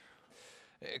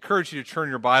I encourage you to turn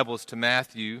your Bibles to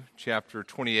Matthew chapter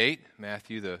 28.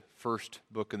 Matthew, the first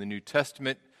book in the New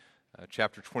Testament,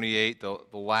 chapter 28, the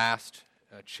last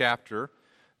chapter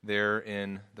there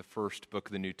in the first book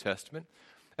of the New Testament.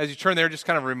 As you turn there, just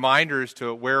kind of reminders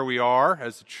to where we are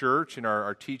as a church in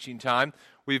our teaching time.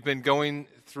 We've been going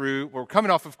through, we're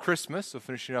coming off of Christmas, so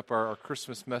finishing up our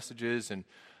Christmas messages, and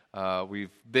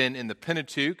we've been in the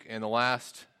Pentateuch, and the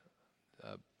last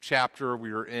chapter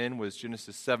we were in was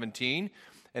Genesis 17.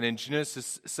 And in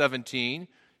Genesis 17,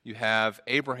 you have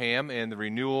Abraham and the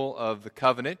renewal of the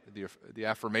covenant, the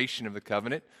affirmation of the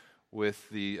covenant with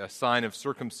the sign of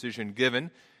circumcision given.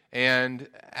 And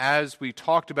as we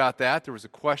talked about that, there was a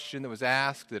question that was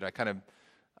asked that I'd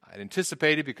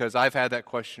anticipated because I've had that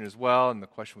question as well. And the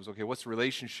question was, okay, what's the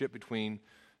relationship between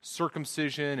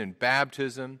circumcision and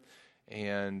baptism?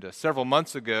 And several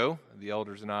months ago, the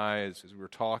elders and I, as we were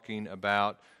talking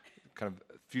about kind of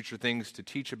future things to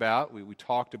teach about, we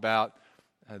talked about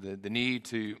the need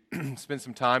to spend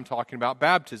some time talking about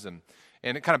baptism.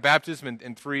 And it kind of baptism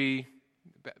in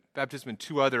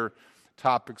two other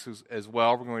topics as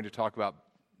well. We're going to talk about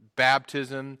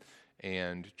baptism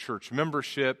and church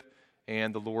membership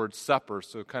and the Lord's Supper.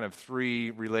 So kind of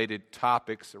three related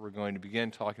topics that we're going to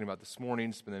begin talking about this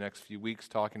morning, spend the next few weeks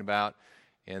talking about.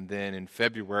 And then in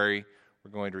February,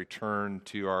 we're going to return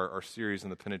to our series on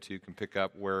the Pentateuch and pick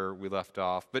up where we left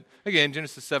off. But again,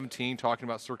 Genesis 17, talking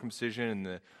about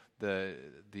circumcision and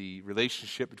the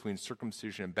relationship between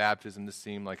circumcision and baptism. This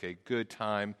seemed like a good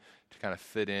time to kind of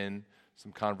fit in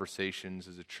some conversations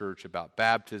as a church about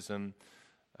baptism,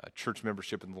 church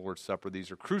membership, and the Lord's Supper.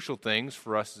 These are crucial things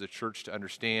for us as a church to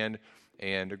understand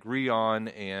and agree on,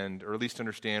 or at least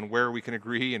understand where we can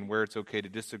agree and where it's okay to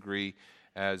disagree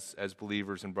as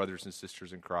believers and brothers and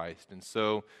sisters in Christ. And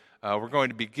so we're going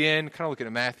to begin kind of looking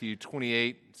at Matthew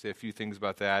 28, say a few things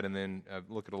about that, and then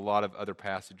look at a lot of other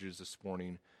passages this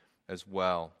morning as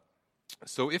well.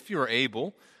 So if you are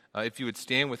able, if you would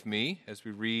stand with me as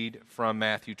we read from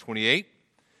Matthew 28,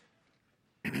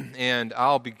 and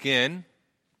I'll begin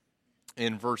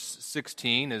in verse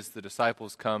 16 as the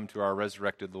disciples come to our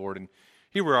resurrected Lord. And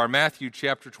here we are, Matthew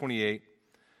chapter 28,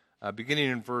 beginning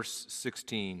in verse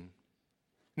 16.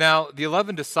 Now, the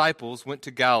 11 disciples went to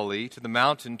Galilee, to the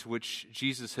mountain to which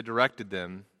Jesus had directed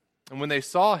them. And when they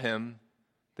saw him,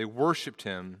 they worshipped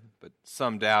him, but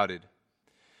some doubted.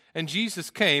 And Jesus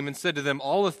came and said to them,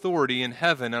 "All authority in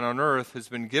heaven and on earth has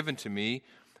been given to me.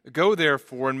 Go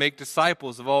therefore and make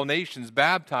disciples of all nations,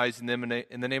 baptizing them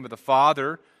in the name of the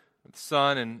Father, of the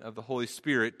Son, and of the Holy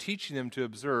Spirit, teaching them to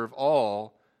observe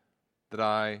all that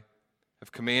I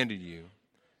have commanded you.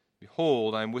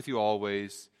 Behold, I am with you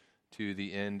always, to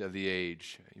the end of the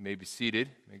age." You may be seated.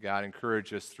 May God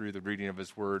encourage us through the reading of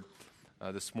His Word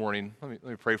this morning. Let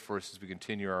me pray for us as we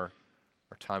continue our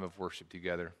time of worship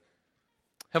together.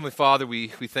 Heavenly Father, we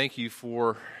thank you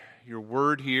for your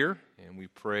Word here, and we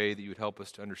pray that you would help us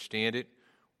to understand it.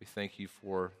 We thank you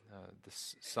for the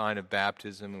sign of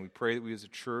baptism, and we pray that we as a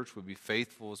church would be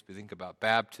faithful as we think about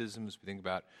baptism, as we think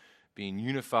about being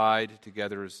unified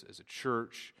together as a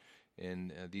church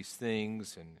in these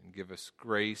things, and give us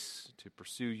grace to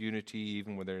pursue unity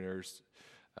even when there's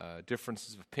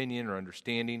differences of opinion or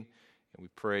understanding. And we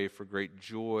pray for great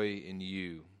joy in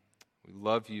you. We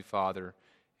love you, Father,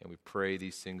 and we pray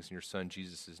these things in your Son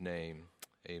Jesus' name.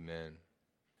 Amen.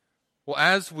 Well,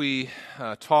 as we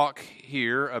talk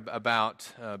here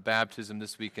about baptism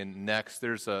this week and next,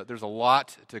 there's a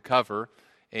lot to cover.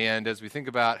 And as we think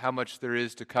about how much there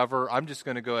is to cover, I'm just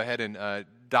going to go ahead and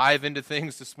dive into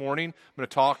things this morning. I'm going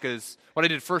to talk what I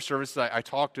did first service, I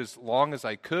talked as long as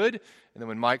I could, and then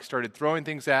when Mike started throwing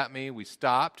things at me, we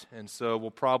stopped, and so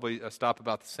we'll probably stop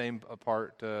about the same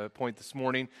point this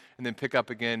morning, and then pick up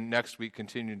again next week,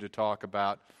 continuing to talk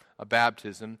about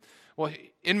baptism. Well,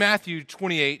 in Matthew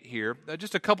 28 here,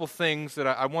 just a couple things that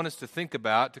I want us to think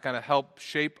about to kind of help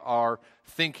shape our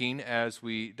thinking as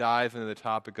we dive into the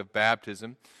topic of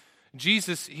baptism.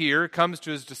 Jesus here comes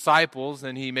to his disciples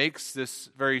and he makes this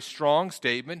very strong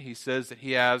statement. He says that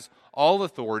he has all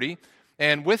authority,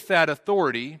 and with that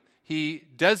authority, he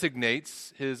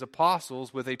designates his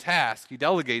apostles with a task. He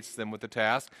delegates them with a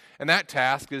task, and that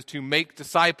task is to make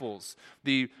disciples.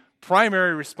 The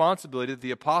primary responsibility that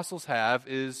the apostles have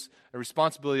is a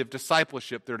responsibility of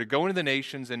discipleship. They're to go into the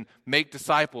nations and make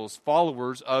disciples,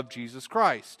 followers of Jesus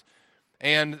Christ.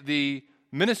 And the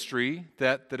ministry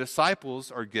that the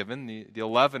disciples are given, the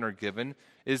 11 are given,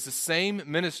 is the same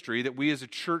ministry that we as a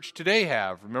church today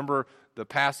have. Remember the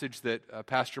passage that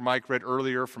Pastor Mike read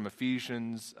earlier from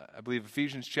Ephesians, I believe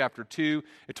Ephesians chapter 2.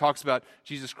 It talks about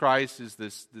Jesus Christ as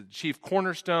the chief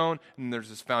cornerstone, and there's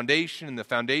this foundation, and the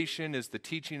foundation is the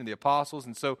teaching of the apostles.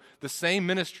 And so the same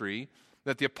ministry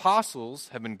that the apostles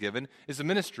have been given is a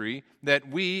ministry that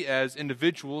we as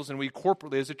individuals and we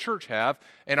corporately as a church have.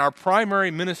 And our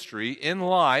primary ministry in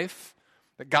life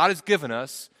that God has given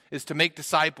us is to make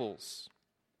disciples.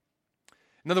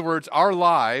 In other words, our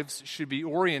lives should be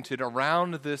oriented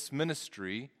around this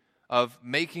ministry of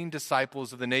making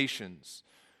disciples of the nations.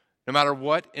 No matter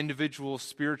what individual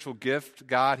spiritual gift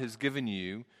God has given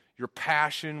you, your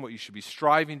passion, what you should be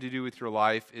striving to do with your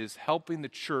life is helping the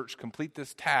church complete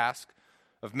this task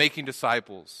of making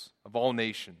disciples of all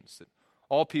nations, that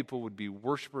all people would be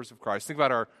worshipers of Christ. Think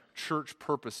about our church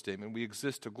purpose statement. We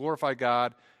exist to glorify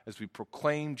God as we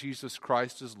proclaim Jesus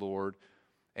Christ as Lord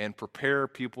and prepare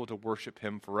people to worship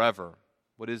Him forever.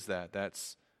 What is that?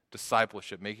 That's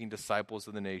discipleship, making disciples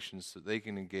of the nations so they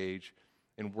can engage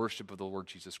in worship of the Lord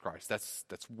Jesus Christ.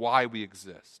 That's why we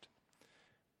exist.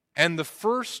 And the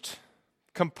first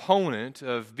component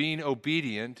of being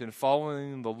obedient and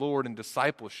following the Lord in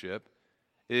discipleship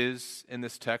is, in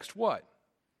this text, what?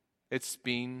 It's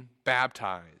being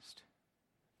baptized.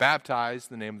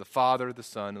 Baptized in the name of the Father, the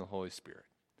Son, and the Holy Spirit.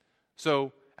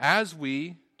 So, as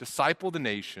we disciple the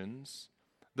nations,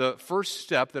 the first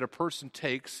step that a person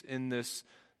takes in this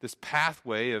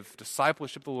pathway of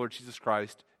discipleship of the Lord Jesus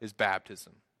Christ is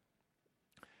baptism.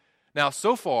 Now,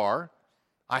 so far,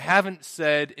 I haven't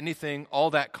said anything all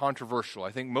that controversial.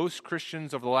 I think most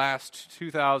Christians over the last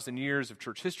 2,000 years of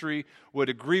church history would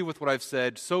agree with what I've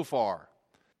said so far.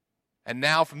 And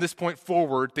now, from this point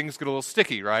forward, things get a little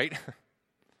sticky, right?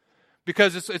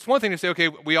 Because it's one thing to say, okay,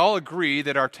 we all agree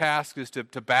that our task is to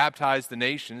baptize the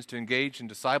nations, to engage in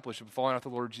discipleship, following out the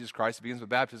Lord Jesus Christ. It begins with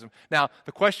baptism. Now,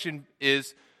 the question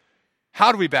is,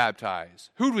 how do we baptize?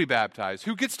 Who do we baptize?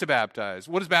 Who gets to baptize?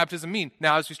 What does baptism mean?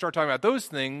 Now, as we start talking about those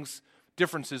things,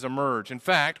 differences emerge. In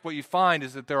fact, what you find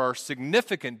is that there are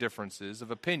significant differences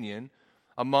of opinion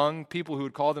among people who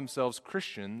would call themselves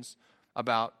Christians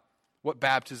about what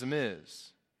baptism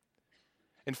is.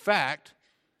 In fact,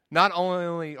 not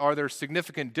only are there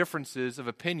significant differences of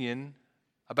opinion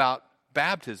about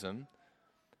baptism,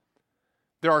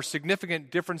 there are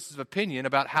significant differences of opinion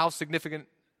about how significant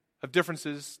of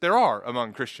differences there are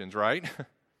among Christians, right?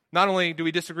 Not only do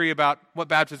we disagree about what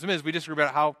baptism is, we disagree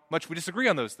about how much we disagree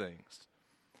on those things.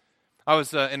 I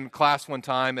was in class one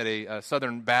time at a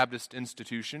Southern Baptist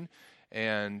institution,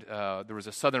 and there was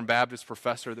a Southern Baptist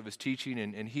professor that was teaching,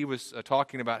 and he was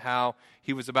talking about how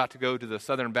he was about to go to the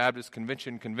Southern Baptist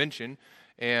Convention,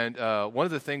 and one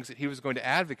of the things that he was going to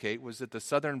advocate was that the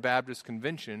Southern Baptist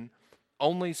Convention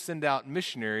only send out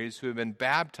missionaries who have been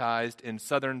baptized in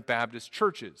Southern Baptist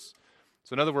churches.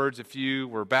 So in other words, if you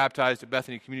were baptized at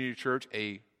Bethany Community Church,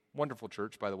 a wonderful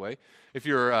church, by the way, if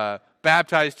you're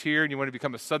baptized here and you want to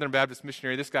become a Southern Baptist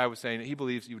missionary, this guy was saying that he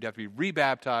believes you would have to be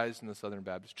rebaptized in the Southern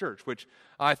Baptist Church, which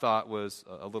I thought was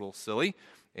a little silly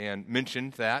and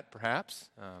mentioned that, perhaps.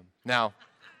 Now,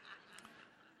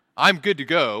 I'm good to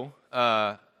go.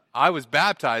 I was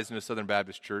baptized in a Southern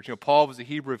Baptist church. You know, Paul was a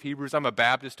Hebrew of Hebrews. I'm a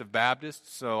Baptist of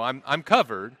Baptists, so I'm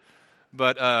covered.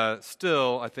 But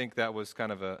still, I think that was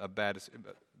kind of a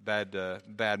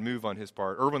bad move on his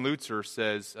part. Erwin Lutzer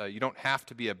says you don't have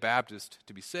to be a Baptist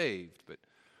to be saved, but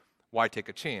why take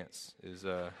a chance? Is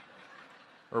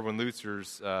Erwin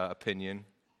Lutzer's opinion.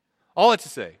 All that to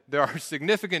say, there are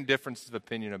significant differences of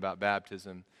opinion about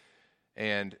baptism,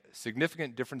 and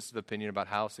significant differences of opinion about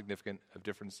how significant of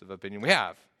difference of opinion we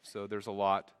have. So there's a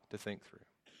lot to think through.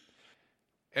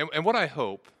 And what I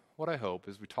hope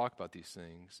as we talk about these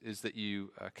things is that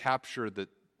you capture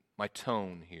my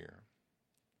tone here.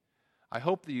 I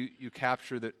hope that you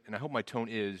capture that, and I hope my tone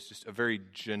is just a very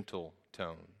gentle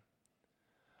tone.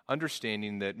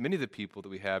 Understanding that many of the people that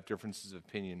we have differences of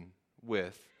opinion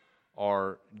with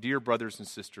are dear brothers and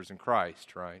sisters in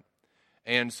Christ, right?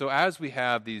 And so as we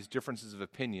have these differences of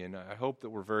opinion, I hope that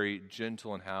we're very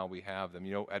gentle in how we have them.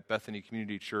 You know, at Bethany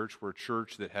Community Church, we're a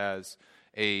church that has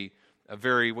a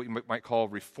very, what you might call,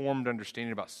 reformed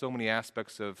understanding about so many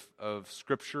aspects of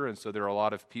Scripture. And so there are a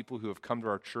lot of people who have come to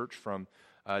our church from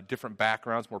different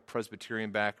backgrounds, more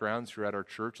Presbyterian backgrounds throughout our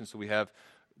church. And so we have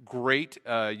great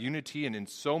unity and in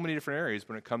so many different areas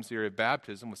when it comes to the area of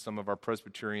baptism with some of our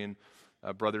Presbyterian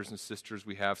brothers and sisters.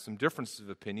 We have some differences of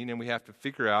opinion, and we have to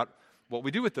figure out what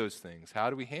we do with those things. How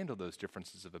do we handle those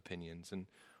differences of opinions? And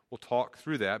we'll talk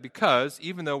through that, because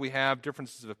even though we have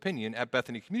differences of opinion at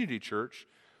Bethany Community Church,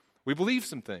 we believe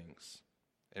some things.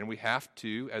 And we have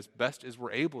to, as best as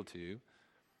we're able to,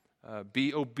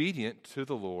 be obedient to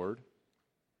the Lord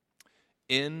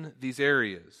in these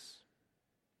areas.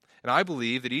 And I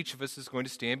believe that each of us is going to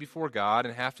stand before God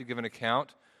and have to give an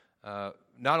account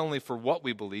not only for what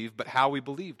we believe, but how we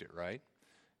believed it, right?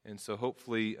 And so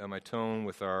hopefully my tone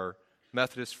with our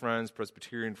Methodist friends,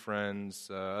 Presbyterian friends,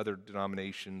 other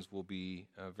denominations will be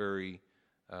a very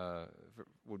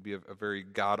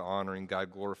God-honoring,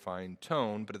 God-glorifying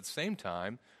tone, but at the same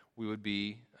time, we would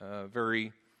be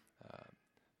very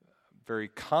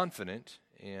confident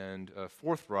and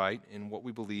forthright in what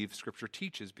we believe Scripture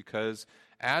teaches, because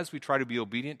as we try to be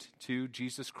obedient to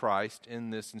Jesus Christ in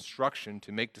this instruction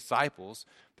to make disciples,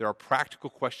 there are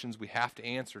practical questions we have to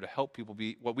answer to help people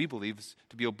be what we believe is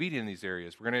to be obedient in these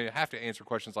areas. We're going to have to answer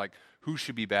questions like who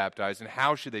should be baptized and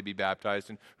how should they be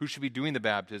baptized and who should be doing the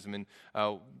baptism and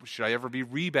should I ever be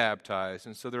rebaptized?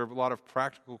 And so there are a lot of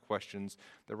practical questions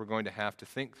that we're going to have to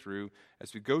think through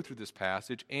as we go through this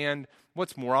passage. And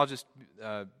what's more, I'll just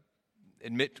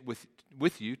admit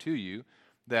to you,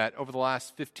 that over the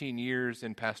last 15 years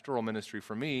in pastoral ministry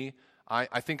for me,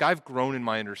 I think I've grown in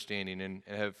my understanding and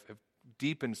have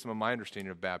deepened some of my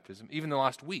understanding of baptism. Even the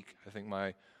last week, I think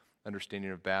my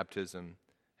understanding of baptism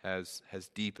has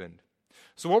deepened.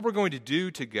 So what we're going to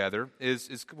do together is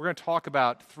we're going to talk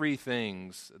about three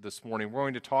things this morning. We're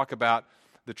going to talk about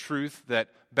the truth that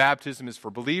baptism is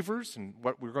for believers, and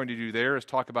what we're going to do there is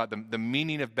talk about the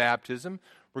meaning of baptism.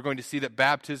 We're going to see that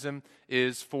baptism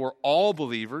is for all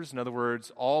believers. In other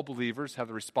words, all believers have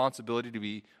the responsibility to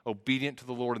be obedient to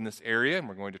the Lord in this area, and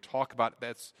we're going to talk about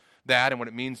that and what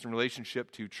it means in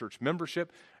relationship to church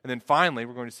membership. And then finally,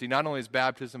 we're going to see not only is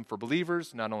baptism for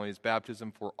believers, not only is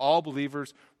baptism for all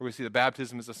believers, we're going to see that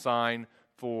baptism is a sign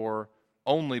for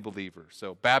only believers.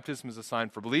 So baptism is a sign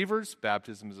for believers,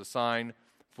 baptism is a sign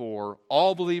for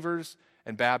all believers,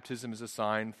 and baptism is a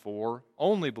sign for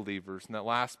only believers. And that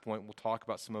last point, we'll talk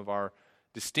about some of our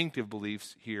distinctive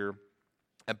beliefs here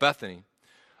at Bethany.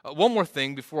 One more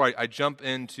thing before I jump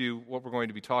into what we're going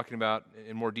to be talking about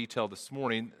in more detail this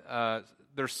morning. There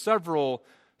are several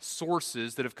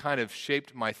sources that have kind of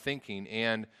shaped my thinking,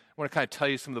 and I want to kind of tell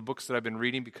you some of the books that I've been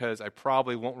reading because I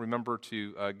probably won't remember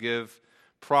to give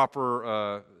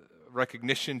proper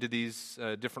recognition to these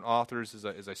different authors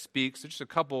as I speak. So just a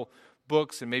couple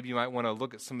books, and maybe you might want to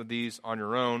look at some of these on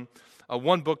your own.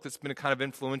 One book that's been kind of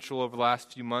influential over the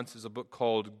last few months is a book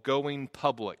called Going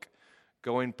Public,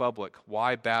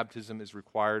 Why Baptism is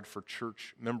Required for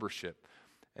Church Membership.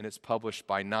 And it's published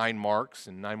by 9 Marks,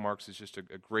 and 9 Marks is just a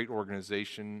great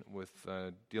organization with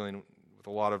dealing with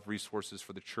a lot of resources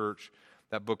for the church.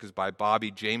 That book is by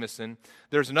Bobby Jamieson.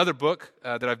 There's another book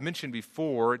that I've mentioned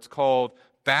before. It's called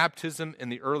Baptism in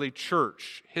the Early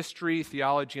Church, History,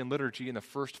 Theology, and Liturgy in the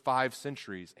First 5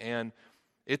 Centuries. And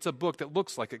it's a book that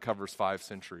looks like it covers 5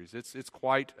 centuries. It's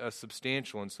quite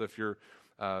substantial. And so if you're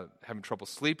having trouble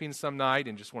sleeping some night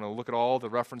and just want to look at all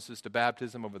the references to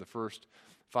baptism over the first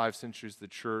 5 centuries of the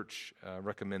church,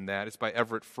 recommend that. It's by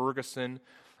Everett Ferguson.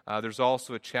 There's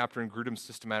also a chapter in Grudem's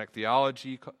Systematic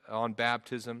Theology on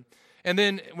baptism. And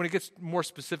then when it gets more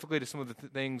specifically to some of the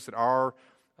things that our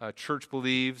church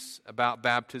believes about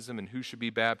baptism and who should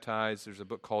be baptized, there's a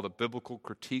book called A Biblical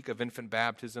Critique of Infant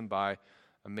Baptism by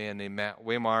a man named Matt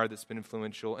Waymeyer that's been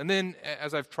influential. And then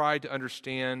as I've tried to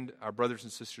understand our brothers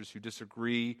and sisters who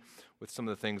disagree with some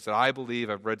of the things that I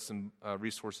believe, I've read some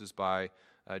resources by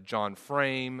John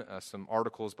Frame, some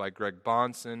articles by Greg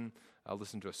Bonson. I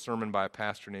listened to a sermon by a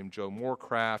pastor named Joe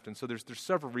Morecraft. And so there's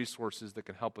several resources that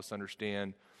can help us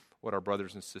understand what our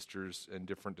brothers and sisters in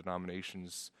different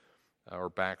denominations or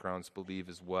backgrounds believe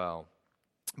as well.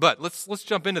 But let's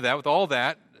jump into that. With all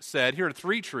that said, here are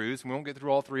 3 truths, and we won't get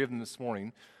through all 3 of them this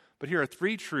morning, but here are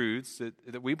 3 truths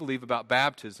that we believe about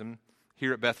baptism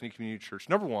here at Bethany Community Church.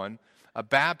 Number 1, a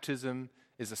baptism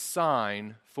is a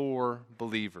sign for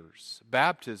believers.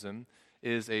 Baptism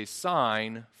is a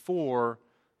sign for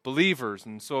believers.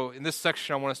 And so in this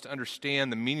section, I want us to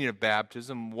understand the meaning of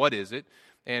baptism. What is it?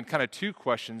 And kind of 2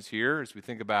 questions here as we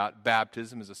think about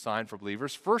baptism as a sign for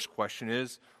believers. First question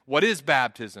is, what is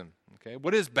baptism? Okay,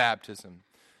 what is baptism?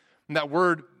 And that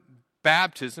word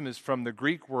baptism is from the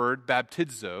Greek word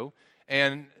baptizo,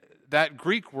 and that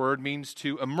Greek word means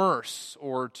to immerse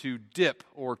or to dip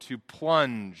or to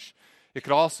plunge. It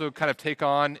could also kind of take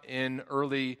on in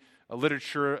early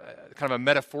literature kind of a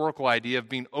metaphorical idea of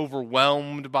being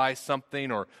overwhelmed by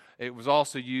something, or It was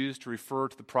also used to refer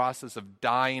to the process of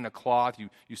dyeing a cloth.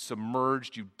 You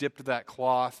submerged, you dipped that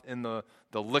cloth in the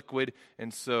liquid,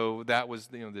 and so that was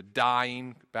the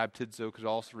dyeing. Baptizo could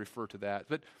also refer to that.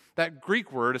 But that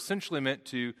Greek word essentially meant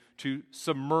to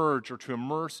submerge or to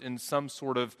immerse in some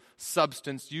sort of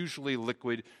substance, usually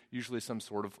liquid, usually some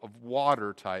sort of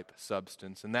water-type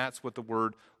substance. And that's what the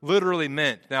word literally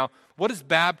meant. Now, what is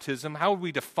baptism? How would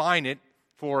we define it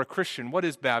for a Christian? What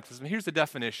is baptism? Here's the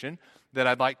definition that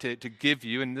I'd like to give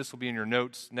you, and this will be in your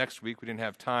notes next week. We didn't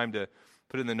have time to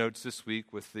put in the notes this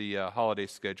week with the holiday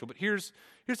schedule. But here's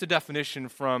the definition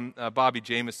from Bobby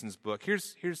Jamison's book.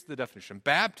 Here's the definition.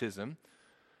 Baptism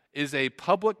is a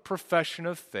public profession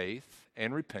of faith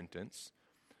and repentance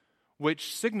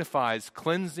which signifies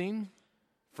cleansing,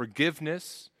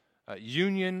 forgiveness,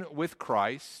 union with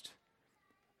Christ,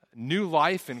 new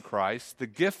life in Christ, the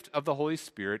gift of the Holy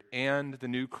Spirit, and the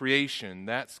new creation.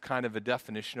 That's kind of a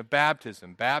definition of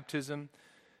baptism. Baptism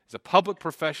is a public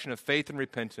profession of faith and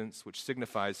repentance which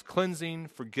signifies cleansing,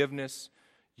 forgiveness,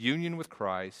 union with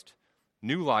Christ,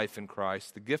 new life in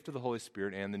Christ, the gift of the Holy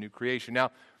Spirit, and the new creation.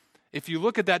 Now, if you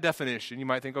look at that definition, you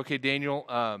might think, okay, Daniel,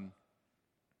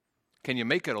 can you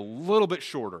make it a little bit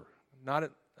shorter?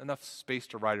 Not enough space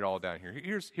to write it all down here.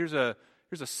 Here's a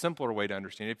simpler way to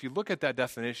understand it. If you look at that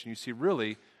definition, you see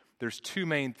really there's two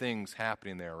main things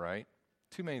happening there, right?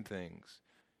 Two main things.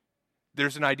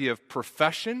 There's an idea of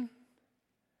profession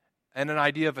and an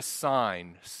idea of a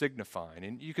sign, signifying.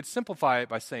 And you could simplify it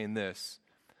by saying this.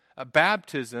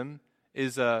 Baptism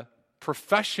is a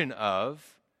profession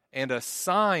of and a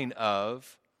sign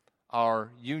of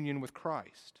our union with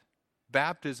Christ.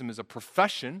 Baptism is a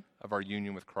profession of our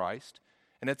union with Christ,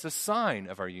 and it's a sign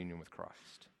of our union with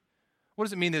Christ. What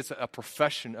does it mean that it's a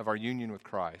profession of our union with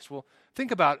Christ? Well,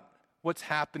 think about what's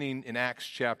happening in Acts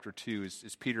chapter 2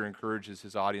 as Peter encourages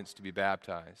his audience to be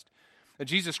baptized. Now,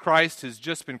 Jesus Christ has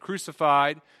just been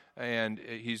crucified, and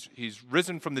he's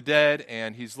risen from the dead,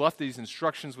 and he's left these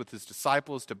instructions with his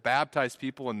disciples to baptize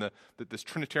people in this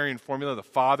Trinitarian formula, the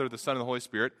Father, the Son, and the Holy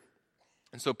Spirit.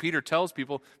 And so Peter tells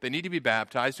people they need to be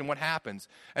baptized, and what happens?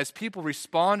 As people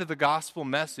respond to the gospel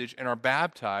message and are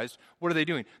baptized, what are they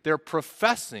doing? They're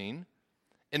professing,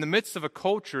 in the midst of a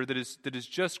culture that is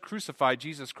just crucified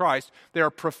Jesus Christ, they are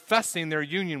professing their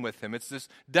union with him. It's this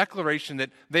declaration that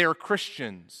they are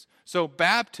Christians. So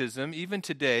baptism, even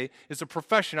today, is a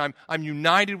profession. I'm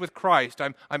united with Christ.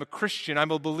 I'm a Christian.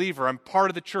 I'm a believer. I'm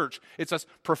part of the church. It's us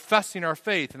professing our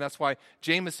faith, and that's why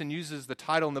Jamison uses the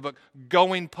title in the book,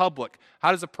 Going Public.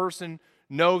 How does a person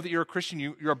know that you're a Christian?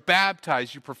 You're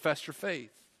baptized. You profess your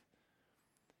faith.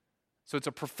 So it's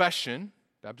a profession.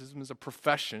 Baptism is a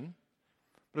profession,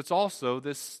 but it's also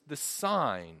this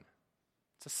sign.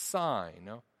 It's a sign.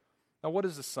 Now, what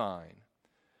is a sign?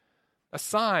 A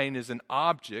sign is an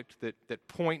object that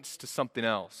points to something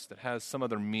else, that has some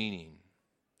other meaning.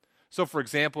 So, for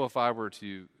example, if I were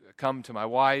to come to my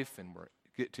wife and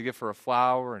to give her a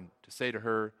flower and to say to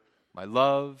her, my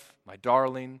love, my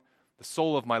darling, the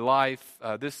soul of my life,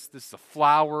 this is a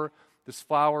flower. This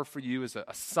flower for you is a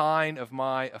sign of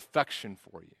my affection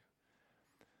for you.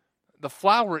 The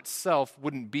flower itself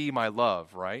wouldn't be my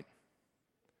love, right?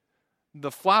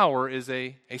 The flower is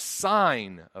a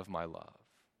sign of my love.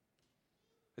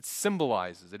 It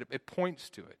symbolizes it. It points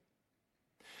to it.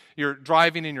 You're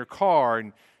driving in your car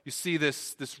and you see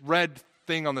this red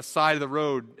thing on the side of the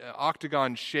road,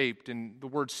 octagon shaped, and the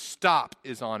word stop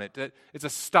is on it. It's a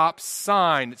stop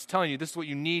sign. It's telling you this is what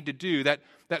you need to do. That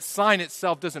sign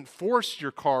itself doesn't force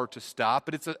your car to stop,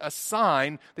 but it's a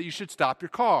sign that you should stop your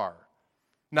car,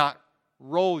 not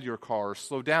roll your car or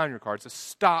slow down your car. It's a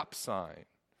stop sign.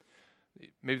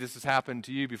 Maybe this has happened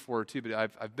to you before too, but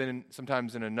I've been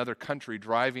sometimes in another country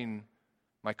driving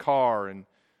my car, and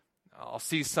I'll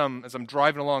see as I'm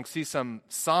driving along, see some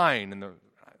sign, and I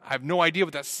have no idea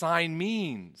what that sign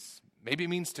means. Maybe it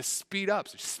means to speed up.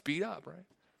 So speed up, right?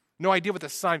 No idea what the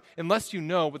sign, unless you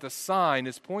know what the sign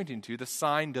is pointing to, the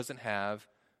sign doesn't have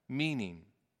meaning.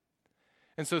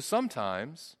 And so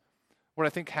sometimes what I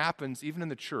think happens, even in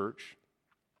the church,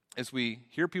 as we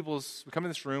come in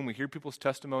this room, we hear people's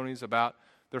testimonies about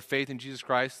their faith in Jesus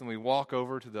Christ, and we walk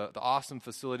over to the awesome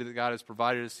facility that God has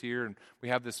provided us here, and we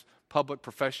have this public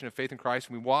profession of faith in Christ,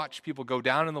 and we watch people go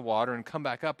down in the water and come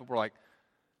back up, but we're like,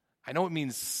 I know it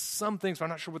means some things, but I'm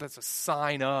not sure what that's a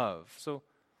sign of. So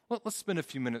let's spend a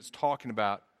few minutes talking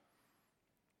about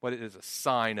what it is a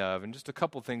sign of, and just a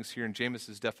couple things here in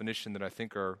Jamison's definition that I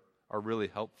think are really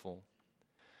helpful.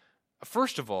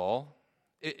 First of all,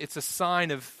 it's a sign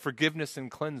of forgiveness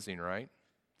and cleansing, right?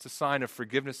 It's a sign of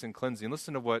forgiveness and cleansing.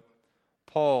 Listen to what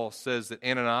Paul says that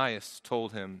Ananias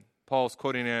told him. Paul's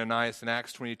quoting Ananias in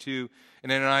Acts 22.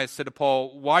 And Ananias said to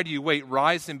Paul, "Why do you wait?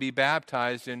 Rise and be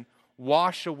baptized and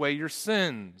wash away your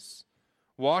sins."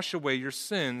 Wash away your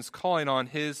sins, calling on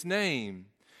his name.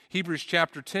 Hebrews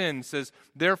chapter 10 says,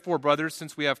 "Therefore, brothers,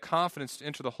 since we have confidence to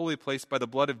enter the holy place by the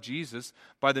blood of Jesus,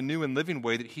 by the new and living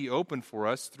way that he opened for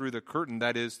us through the curtain,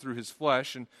 that is, through his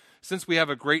flesh, and since we have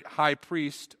a great high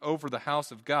priest over the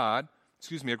house of God,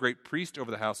 a great priest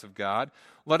over the house of God,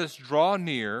 let us draw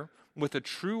near with a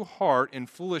true heart in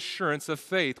full assurance of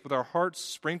faith, with our hearts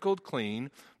sprinkled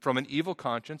clean from an evil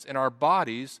conscience and our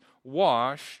bodies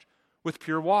washed with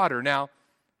pure water." Now,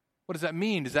 what does that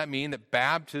mean? Does that mean that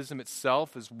baptism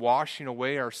itself is washing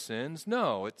away our sins?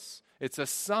 No, it's a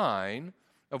sign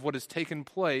of what has taken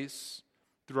place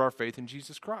through our faith in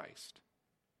Jesus Christ.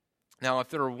 Now, if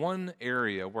there are one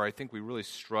area where I think we really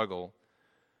struggle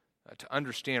to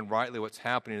understand rightly what's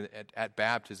happening at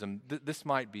baptism, this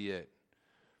might be it.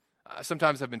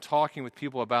 Sometimes I've been talking with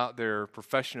people about their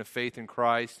profession of faith in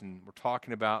Christ, and we're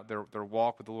talking about their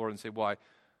walk with the Lord, and say, well,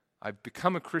 I've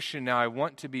become a Christian now. I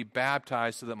want to be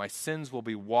baptized so that my sins will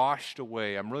be washed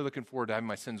away. I'm really looking forward to having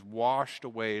my sins washed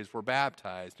away as we're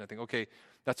baptized. And I think, okay,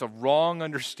 that's a wrong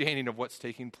understanding of what's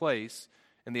taking place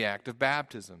in the act of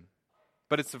baptism.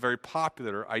 But it's a very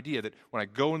popular idea that when I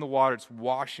go in the water, it's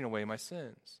washing away my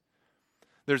sins.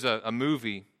 There's a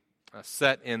movie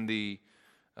set in the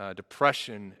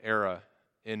Depression era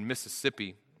in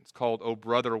Mississippi. It's called "Oh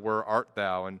Brother, Where Art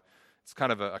Thou?" And it's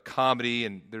kind of a comedy,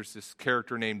 and there's this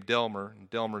character named Delmer, and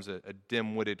Delmer's a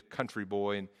dim-witted country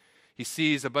boy, and he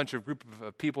sees a group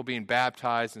of people being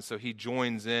baptized, and so he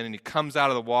joins in, and he comes out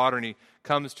of the water, and he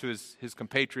comes to his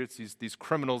compatriots, these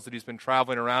criminals that he's been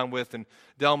traveling around with, and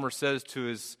Delmer says to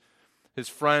his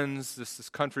friends, this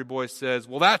country boy says,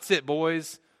 "Well, that's it,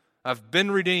 boys. I've been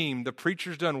redeemed. The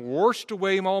preacher's done washed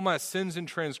away all my sins and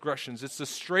transgressions. It's the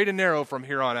straight and narrow from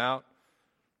here on out.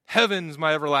 Heaven's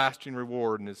my everlasting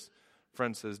reward." And his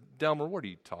friend says, "Delmer, what are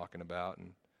you talking about?"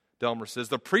 And Delmer says,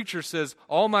 "The preacher says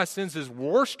all my sins is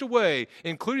washed away,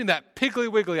 including that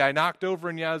Piggly Wiggly I knocked over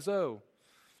in Yazoo."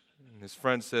 And his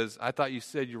friend says, "I thought you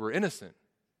said you were innocent."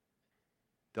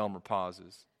 Delmer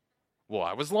pauses. Well,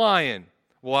 I was lying.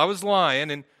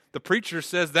 And the preacher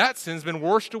says that sin's been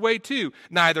washed away too.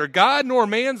 Neither God nor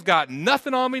man's got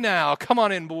nothing on me now. Come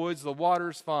on in, boys. The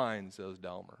water's fine," says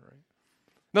Delmer. Right?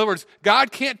 In other words,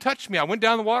 God can't touch me. I went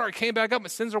down the water. I came back up. My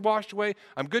sins are washed away.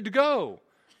 I'm good to go.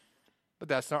 But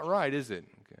that's not right, is it?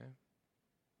 Okay.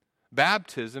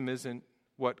 Baptism isn't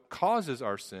what causes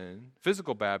our sin.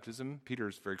 Physical baptism, Peter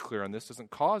is very clear on this, doesn't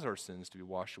cause our sins to be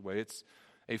washed away. It's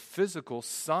a physical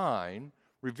sign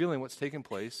revealing what's taking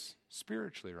place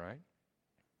spiritually, right?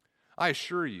 I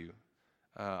assure you,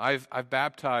 I've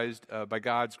baptized by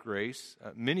God's grace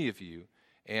many of you,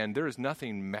 and there is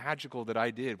nothing magical that I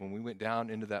did when we went down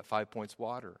into that 5 Points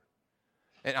water.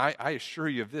 And I assure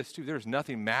you of this too. There's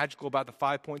nothing magical about the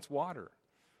 5 Points water.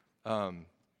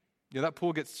 That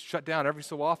pool gets shut down every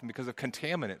so often because of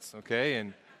contaminants. Okay,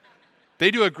 and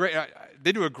they do a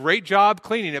great job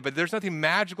cleaning it, but there's nothing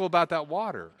magical about that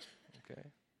water. Okay.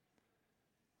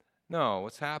 No,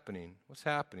 what's happening?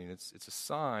 It's a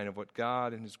sign of what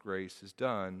God in His grace has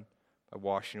done by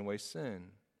washing away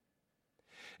sin.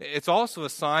 It's also a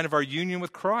sign of our union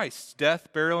with Christ,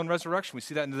 death, burial, and resurrection. We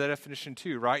see that in the definition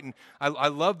too, right? And I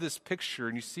love this picture,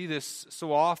 and you see this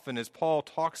so often as Paul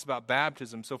talks about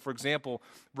baptism. So, for example,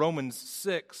 Romans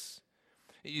 6,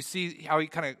 you see how he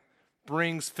kind of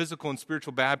brings physical and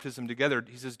spiritual baptism together.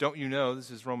 He says, "Don't you know," this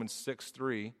is Romans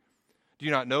 6:3, "do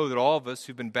you not know that all of us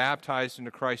who've been baptized into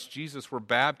Christ Jesus were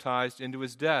baptized into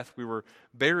His death? We were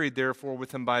buried, therefore,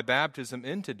 with Him by baptism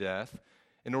into death,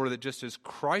 in order that just as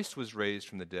Christ was raised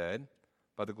from the dead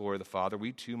by the glory of the Father,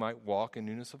 we too might walk in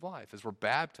newness of life." As we're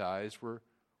baptized,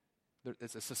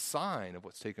 it's a sign of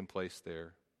what's taken place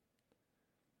there.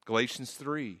 Galatians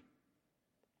 3,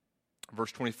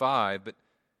 verse 25, "But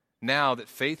now that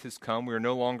faith has come, we are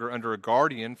no longer under a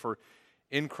guardian, for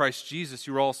in Christ Jesus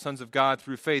you are all sons of God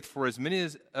through faith. For as many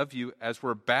of you as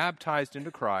were baptized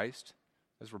into Christ,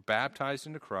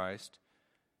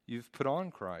 you've put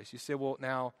on Christ." You say, well,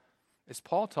 now, is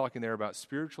Paul talking there about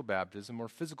spiritual baptism or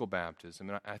physical baptism?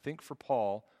 And I think for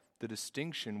Paul, the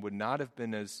distinction would not have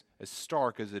been as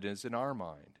stark as it is in our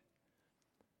mind.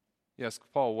 Yes,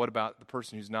 Paul, what about the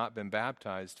person who's not been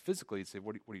baptized physically? You'd say,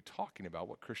 what are you talking about?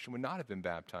 What Christian would not have been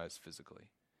baptized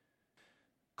physically?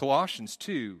 Colossians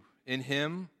 2, "In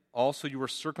Him also you were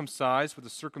circumcised with a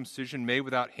circumcision made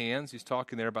without hands." He's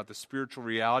talking there about the spiritual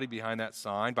reality behind that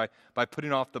sign, by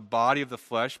putting off the body of the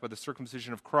flesh by the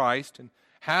circumcision of Christ, and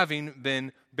having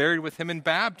been buried with him in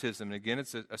baptism. And again,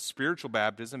 it's a spiritual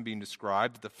baptism being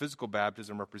described that the physical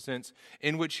baptism represents,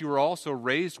 in which you were also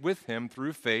raised with him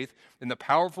through faith in the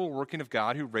powerful working of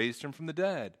God who raised him from the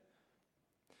dead.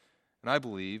 And I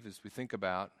believe, as we think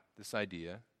about this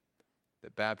idea,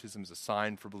 that baptism is a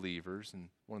sign for believers, and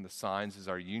one of the signs is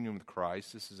our union with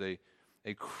Christ. This is a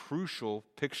crucial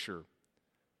picture.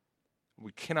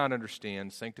 We cannot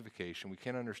understand sanctification. We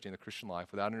cannot understand the Christian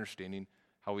life without understanding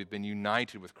how we've been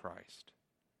united with Christ.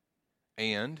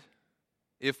 And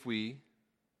if we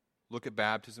look at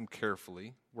baptism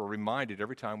carefully, we're reminded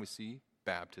every time we see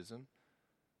baptism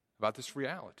about this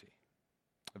reality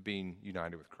of being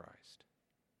united with Christ.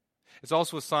 It's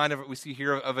also a sign of what we see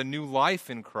here of a new life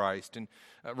in Christ. And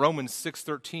Romans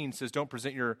 6:13 says, don't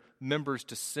present your members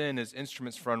to sin as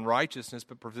instruments for unrighteousness,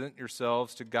 but present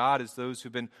yourselves to God as those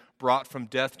who've been brought from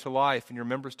death to life, and your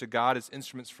members to God as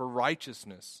instruments for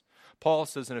righteousness. Paul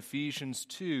says in Ephesians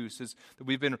 2, says that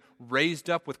we've been raised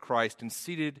up with Christ and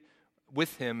seated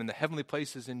with him in the heavenly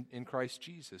places in Christ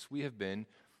Jesus. We have been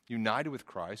united with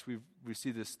Christ. We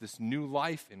see this new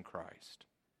life in Christ.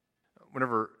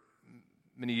 Whenever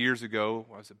many years ago,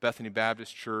 I was at Bethany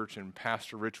Baptist Church, and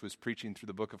Pastor Rich was preaching through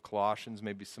the book of Colossians.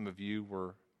 Maybe some of you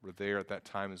were there at that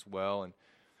time as well. And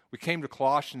we came to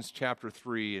Colossians chapter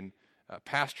 3, and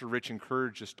Pastor Rich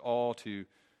encouraged us all to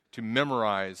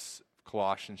memorize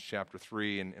Colossians chapter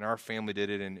 3, and our family did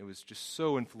it, and it was just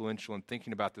so influential in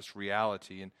thinking about this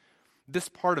reality. And this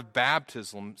part of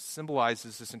baptism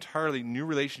symbolizes this entirely new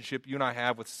relationship you and I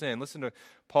have with sin. Listen to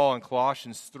Paul in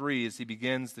Colossians 3 as he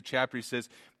begins the chapter. He says,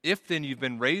 if then you've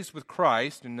been raised with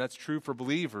Christ, and that's true for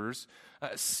believers,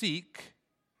 seek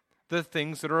the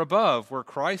things that are above, where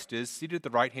Christ is, seated at the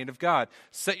right hand of God.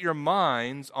 Set your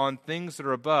minds on things that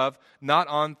are above, not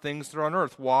on things that are on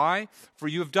earth. Why? For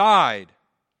you have died.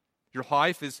 Your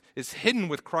life is hidden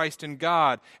with Christ in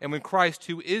God. And when Christ,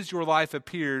 who is your life,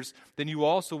 appears, then you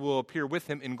also will appear with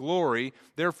him in glory.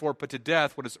 Therefore, put to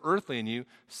death what is earthly in you,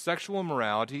 sexual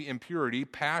immorality, impurity,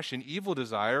 passion, evil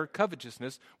desire,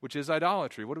 covetousness, which is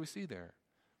idolatry. What do we see there?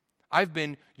 I've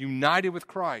been united with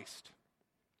Christ.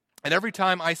 And every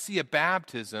time I see a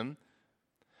baptism,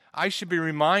 I should be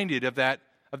reminded of that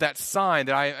sign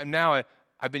that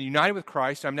I've been united with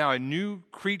Christ. I'm now a new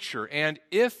creature. And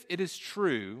if it is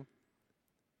true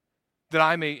that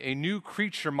I'm a new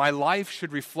creature, my life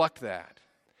should reflect that.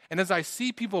 And as I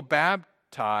see people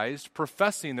baptized,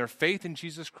 professing their faith in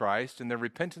Jesus Christ and their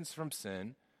repentance from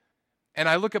sin, and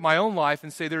I look at my own life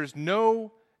and say there's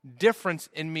no difference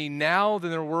in me now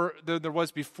than there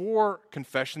was before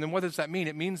confession, then what does that mean?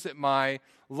 It means that my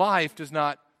life does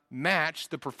not match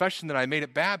the profession that I made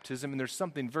at baptism, and there's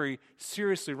something very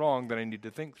seriously wrong that I need to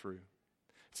think through.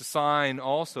 It's a sign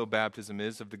also, baptism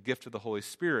is, of the gift of the Holy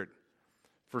Spirit.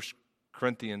 1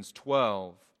 Corinthians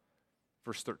 12,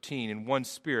 verse 13, in one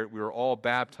Spirit we were all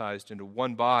baptized into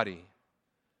one body.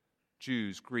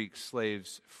 Jews, Greeks,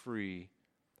 slaves, free,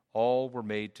 all were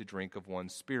made to drink of one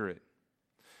Spirit.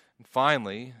 And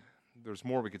finally, there's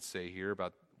more we could say here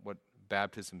about what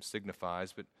baptism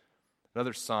signifies, but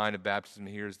another sign of baptism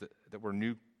here is that we're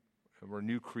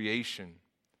new creation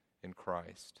in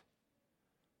Christ.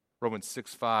 Romans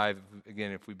 6:5,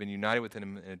 again, if we've been united with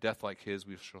him in a death like his,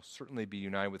 we shall certainly be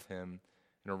united with him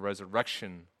in a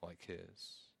resurrection like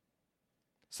his.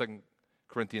 2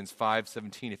 Corinthians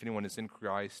 5:17, if anyone is in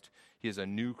Christ, he is a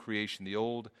new creation. The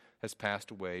old has passed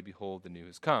away. Behold, the new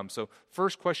has come. So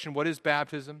first question, what is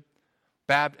baptism?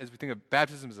 As we think of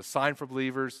baptism as a sign for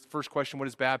believers, first question, what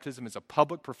is baptism? It's a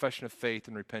public profession of faith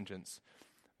and repentance.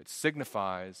 It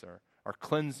signifies our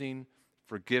cleansing,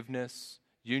 forgiveness,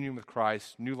 union with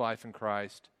Christ, new life in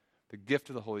Christ, the gift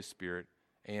of the Holy Spirit,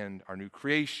 and our new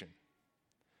creation.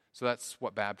 So that's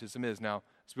what baptism is. Now,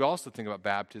 as we also think about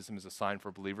baptism as a sign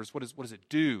for believers, what does it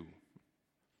do?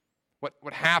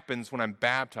 What happens when I'm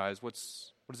baptized? What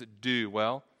does it do?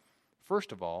 Well,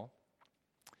 first of all,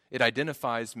 it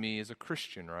identifies me as a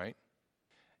Christian, right?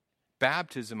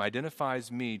 Baptism identifies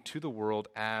me to the world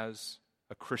as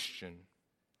a Christian.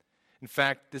 In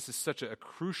fact, this is such a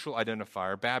crucial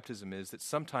identifier, baptism is, that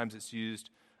sometimes it's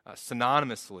used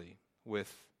synonymously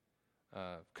with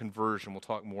conversion. We'll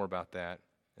talk more about that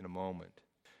in a moment.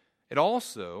 It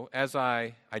also, as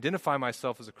I identify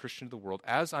myself as a Christian to the world,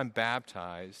 as I'm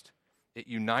baptized, it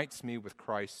unites me with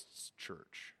Christ's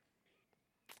church.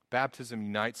 Baptism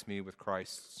unites me with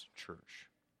Christ's church.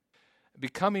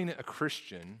 Becoming a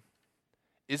Christian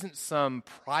isn't some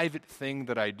private thing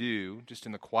that I do just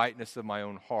in the quietness of my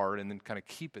own heart and then kind of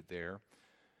keep it there.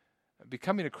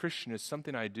 Becoming a Christian is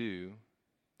something I do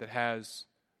that has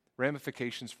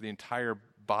ramifications for the entire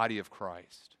body of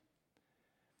Christ.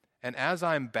 And as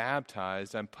I'm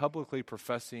baptized, I'm publicly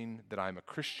professing that I'm a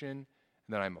Christian and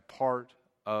that I'm a part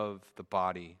of the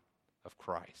body of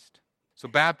Christ. So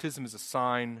baptism is a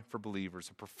sign for believers,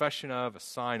 a profession of, a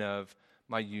sign of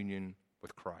my union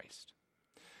with Christ.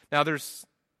 Now there's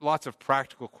lots of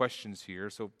practical questions here.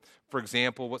 So, for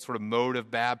example, what sort of mode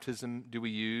of baptism do we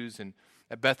use? And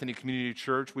at Bethany Community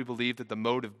Church, we believe that the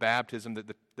mode of baptism,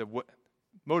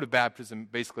 mode of baptism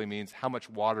basically means how much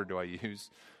water do I use?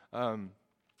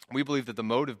 We believe that the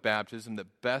mode of baptism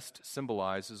that best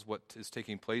symbolizes what is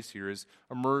taking place here is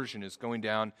immersion, is going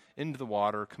down into the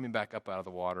water, coming back up out of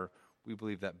the water. We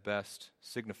believe that best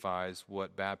signifies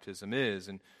what baptism is.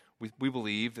 And we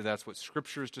believe that that's what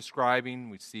Scripture is describing.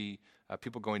 We see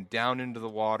people going down into the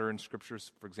water in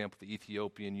Scriptures, for example, the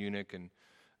Ethiopian eunuch and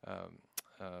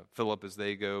Philip as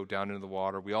they go down into the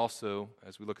water. We also,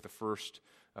 as we look at the first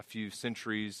few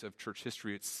centuries of church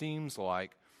history, it seems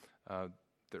like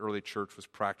the early church was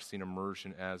practicing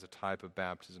immersion as a type of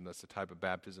baptism. That's the type of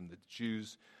baptism that the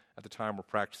Jews at the time were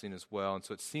practicing as well. And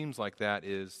so it seems like that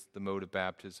is the mode of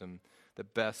baptism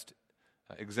that best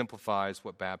exemplifies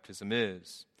what baptism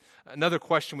is. Another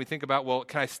question we think about, well,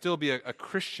 can I still be a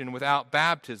Christian without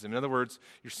baptism? In other words,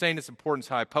 you're saying it's important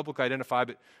how I publicly identify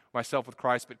myself with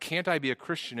Christ, but can't I be a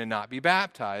Christian and not be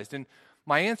baptized? And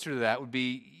my answer to that would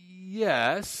be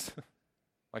yes.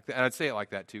 Like that, and I'd say it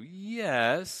like that too.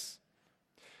 Yes.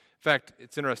 In fact,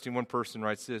 it's interesting, one person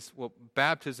writes this, well,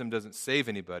 baptism doesn't save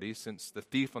anybody since the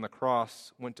thief on the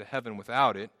cross went to heaven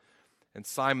without it, and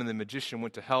Simon the magician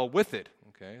went to hell with it.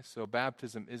 Okay, so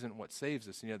baptism isn't what saves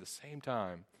us. And yet at the same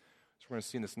time, as we're going to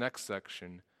see in this next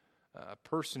section, a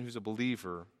person who's a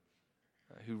believer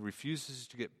who refuses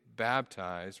to get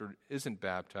baptized or isn't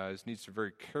baptized needs to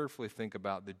very carefully think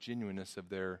about the genuineness of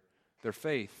their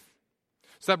faith.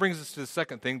 So that brings us to the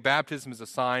second thing. Baptism is a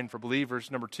sign for believers.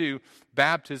 Number two,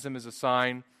 baptism is a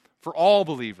sign for all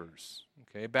believers.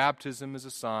 Okay, baptism is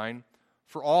a sign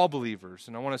for all believers.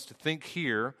 And I want us to think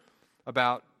here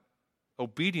about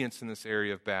obedience in this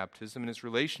area of baptism and its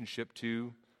relationship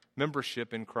to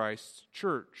membership in Christ's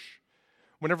church.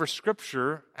 Whenever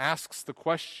Scripture asks the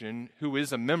question, who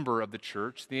is a member of the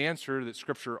church, the answer that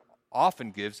Scripture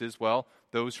often gives is, well,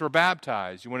 those who are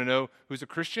baptized. You want to know who's a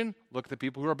Christian? Look at the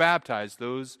people who are baptized.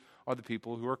 Those are the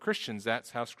people who are Christians.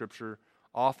 That's how Scripture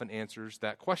often answers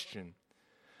that question.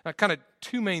 Now, kind of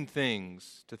two main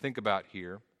things to think about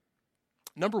here.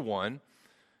 Number one,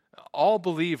 all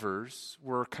believers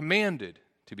were commanded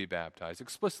to be baptized.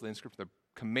 Explicitly in Scripture, they're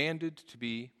commanded to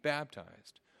be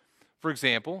baptized. For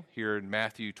example, here in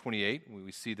Matthew 28,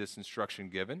 we see this instruction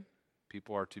given.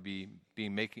 People are to be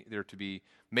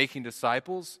making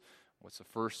disciples. What's the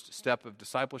first step of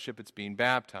discipleship? It's being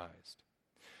baptized.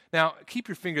 Now, keep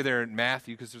your finger there in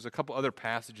Matthew, because there's a couple other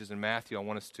passages in Matthew I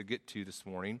want us to get to this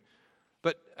morning.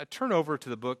 But turn over to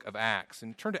the book of Acts,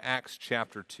 and turn to Acts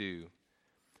chapter 2.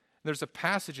 There's a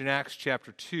passage in Acts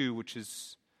chapter 2 which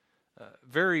is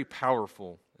very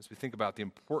powerful as we think about the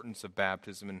importance of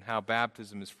baptism and how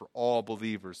baptism is for all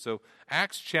believers. So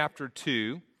Acts chapter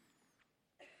 2,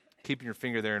 keeping your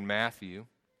finger there in Matthew.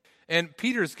 And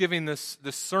Peter's giving this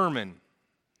sermon.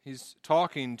 He's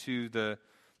talking to the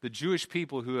Jewish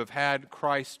people who have had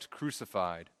Christ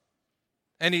crucified.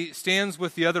 And he stands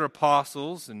with the other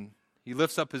apostles and he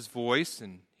lifts up his voice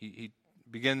and he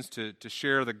begins to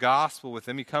share the gospel with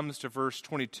them. He comes to verse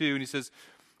 22 and he says,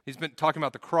 he's been talking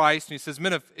about the Christ, and he says,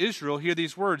 men of Israel, hear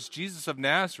these words, Jesus of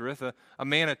Nazareth, a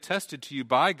man attested to you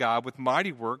by God with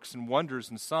mighty works and wonders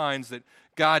and signs that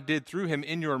God did through him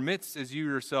in your midst, as you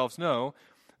yourselves know.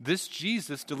 This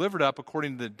Jesus delivered up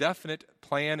according to the definite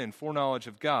plan and foreknowledge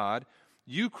of God,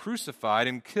 you crucified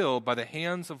and killed by the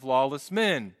hands of lawless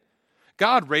men.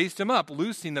 God raised him up,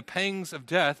 loosing the pangs of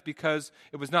death, because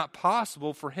it was not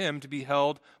possible for him to be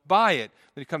held by it.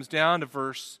 Then he comes down to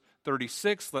verse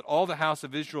 36, let all the house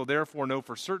of Israel therefore know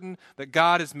for certain that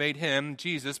God has made him,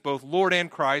 Jesus, both Lord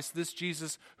and Christ, this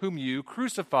Jesus whom you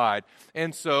crucified.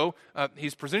 And so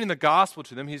he's presenting the gospel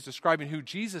to them. He's describing who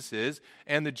Jesus is.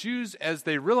 And the Jews, as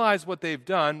they realize what they've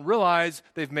done, realize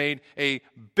they've made a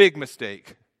big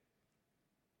mistake.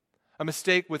 A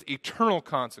mistake with eternal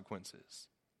consequences.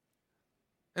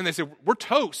 And they say, we're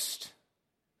toast.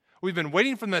 We've been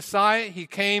waiting for the Messiah. He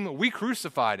came. We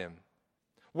crucified him.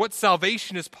 What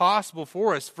salvation is possible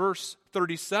for us? Verse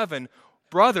 37,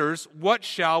 brothers, what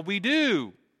shall we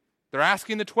do? They're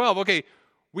asking the 12, okay,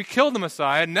 we killed the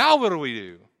Messiah, now what do we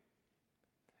do?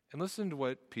 And listen to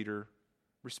what Peter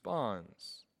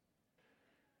responds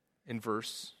in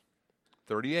verse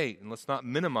 38, and let's not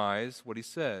minimize what he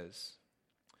says.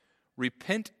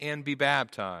 Repent and be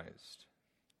baptized,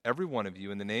 every one of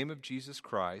you, in the name of Jesus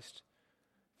Christ,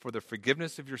 for the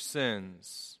forgiveness of your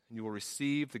sins, and you will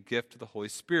receive the gift of the Holy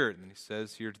Spirit. And he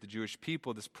says here to the Jewish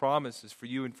people, this promise is for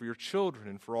you and for your children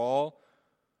and for all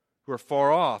who are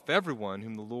far off, everyone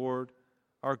whom the Lord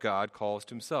our God calls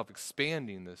to himself,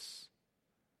 expanding this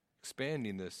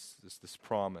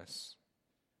promise.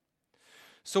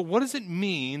 So what does it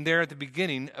mean there at the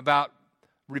beginning about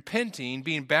repenting,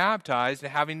 being baptized,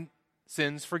 and having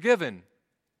sins forgiven?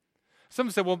 Some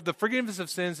say, well, the forgiveness of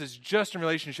sins is just in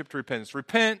relationship to repentance.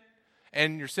 Repent,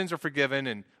 and your sins are forgiven,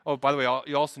 and, oh, by the way,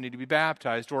 you also need to be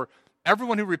baptized. Or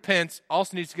everyone who repents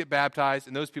also needs to get baptized,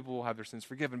 and those people will have their sins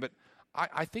forgiven. But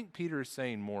I think Peter is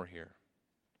saying more here.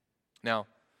 Now,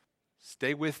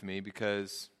 stay with me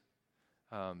because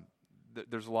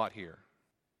there's a lot here.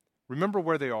 Remember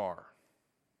where they are.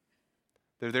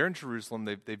 They're there in Jerusalem.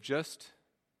 They've just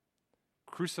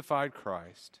crucified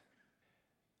Christ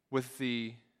with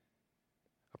the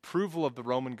approval of the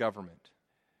Roman government.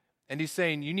 And he's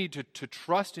saying you need to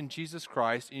trust in Jesus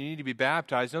Christ, and you need to be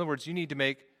baptized. In other words, you need to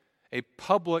make a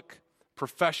public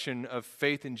profession of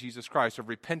faith in Jesus Christ, of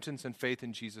repentance and faith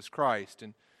in Jesus Christ.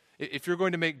 And if you're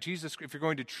going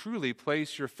to truly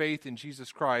place your faith in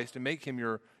Jesus Christ and make him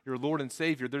your Lord and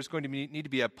Savior, there's going to need to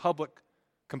be a public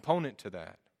component to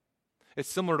that. It's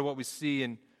similar to what we see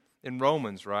in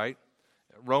Romans, right?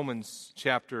 Romans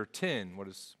chapter 10, what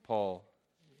does Paul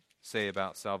say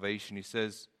about salvation? He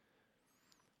says,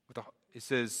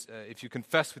 if you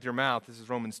confess with your mouth, this is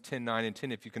Romans 10, 9 and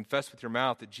 10, if you confess with your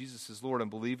mouth that Jesus is Lord and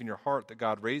believe in your heart that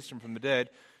God raised him from the dead,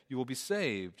 you will be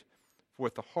saved. For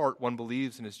with the heart one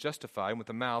believes and is justified, and with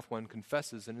the mouth one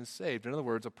confesses and is saved. In other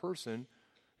words, a person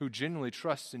who genuinely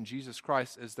trusts in Jesus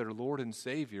Christ as their Lord and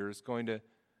Savior is going to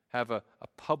have a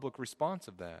public response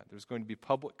of that. There's going to be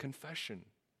public confession.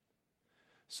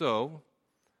 So,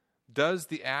 does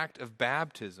the act of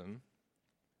baptism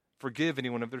forgive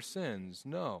anyone of their sins?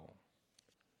 No.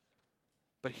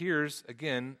 But here's,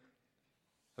 again,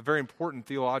 a very important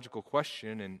theological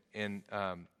question, and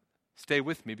stay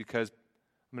with me because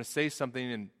I'm going to say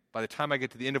something, and by the time I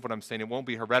get to the end of what I'm saying, it won't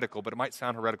be heretical, but it might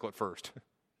sound heretical at first.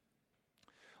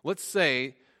 Let's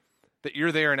say that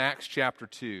you're there in Acts chapter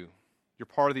 2. You're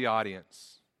part of the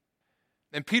audience.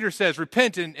 And Peter says,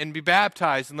 repent and be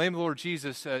baptized in the name of the Lord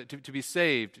Jesus to be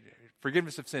saved,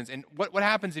 forgiveness of sins. And what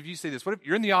happens if you say this? What if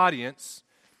you're in the audience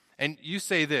and you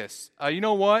say this? You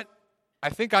know what? I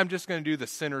think I'm just going to do the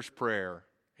sinner's prayer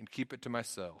and keep it to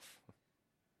myself.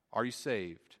 Are you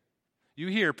saved? You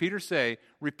hear Peter say,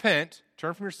 repent,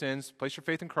 turn from your sins, place your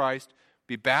faith in Christ,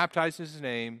 be baptized in his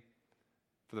name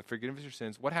for the forgiveness of your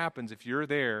sins. What happens if you're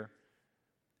there and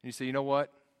you say, you know what?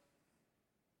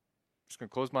 I'm just going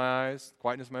to close my eyes,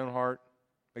 quietness of my own heart,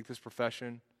 make this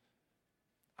profession.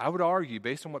 I would argue,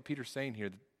 based on what Peter's saying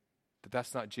here, that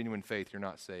that's not genuine faith. You're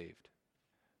not saved.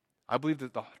 I believe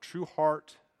that the true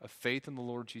heart of faith in the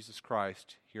Lord Jesus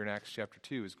Christ here in Acts chapter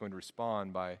 2 is going to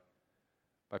respond by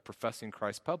professing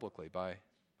Christ publicly, by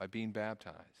being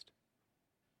baptized.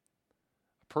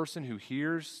 A person who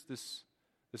hears this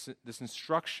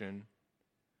instruction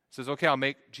says, okay, I'll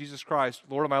make Jesus Christ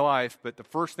Lord of my life, but the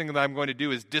first thing that I'm going to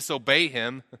do is disobey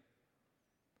him,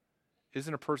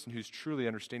 isn't a person who's truly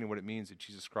understanding what it means that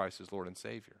Jesus Christ is Lord and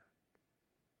Savior.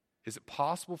 Is it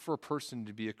possible for a person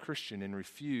to be a Christian and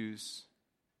refuse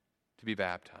to be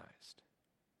baptized?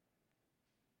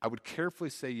 I would carefully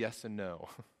say yes and no.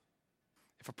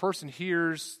 If a person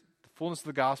hears the fullness of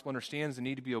the gospel, understands the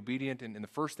need to be obedient, and the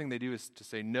first thing they do is to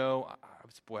say no,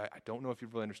 I don't know if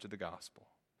you've really understood the gospel.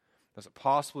 Is it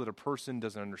possible that a person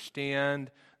doesn't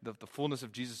understand the fullness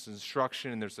of Jesus'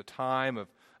 instruction and there's a time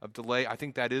of delay? I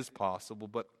think that is possible,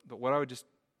 but what I would just,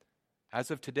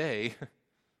 as of today,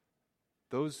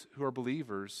 those who are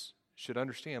believers should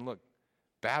understand, look,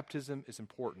 baptism is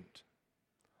important.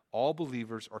 All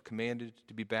believers are commanded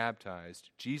to be baptized.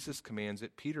 Jesus commands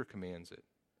it. Peter commands it.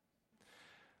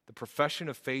 The profession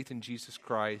of faith in Jesus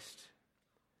Christ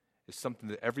is something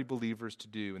that every believer is to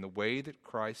do. And the way that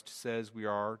Christ says we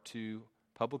are to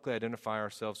publicly identify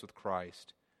ourselves with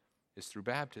Christ is through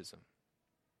baptism.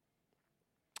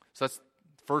 So that's the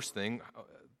first thing.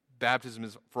 Baptism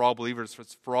is for all believers.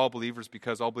 It's for all believers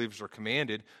because all believers are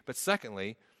commanded. But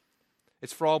secondly,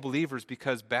 it's for all believers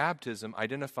because baptism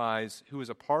identifies who is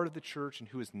a part of the church and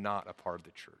who is not a part of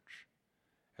the church.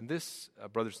 And this,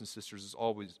 brothers and sisters, is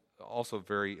always also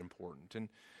very important. And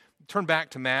turn back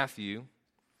to Matthew.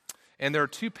 And there are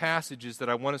two passages that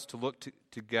I want us to look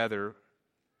together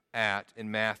at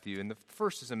in Matthew. And the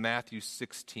first is in Matthew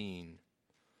 16.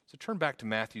 So turn back to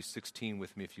Matthew 16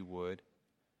 with me, if you would.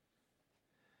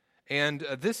 And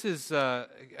this is,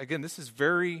 again, this is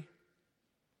very,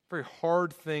 very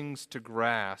hard things to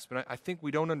grasp. And I think we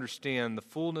don't understand the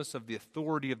fullness of the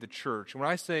authority of the church. And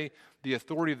when I say the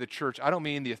authority of the church, I don't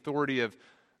mean the authority of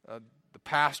the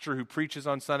pastor who preaches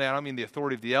on Sunday. I don't mean the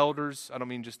authority of the elders. I don't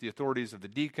mean just the authorities of the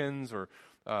deacons or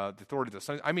the authority of the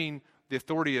Sunday. I mean the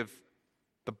authority of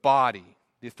the body,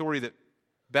 the authority that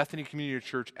Bethany Community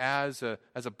Church as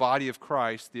a body of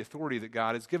Christ, the authority that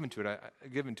God has given to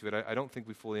it. I don't think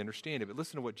we fully understand it. But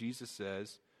listen to what Jesus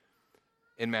says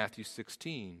in Matthew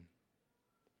 16.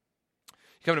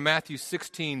 You come to Matthew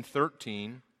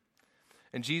 16:13,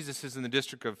 and Jesus is in the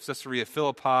district of Caesarea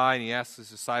Philippi, and he asks his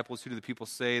disciples, "Who do the people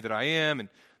say that I am?" And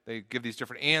they give these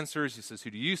different answers. He says, "Who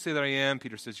do you say that I am?"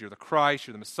 Peter says, "You're the Christ,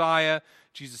 you're the Messiah."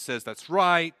 Jesus says, "That's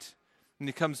right." And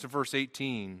he comes to verse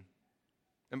 18,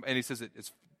 and he says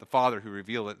it's the Father who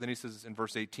revealed it. Then he says in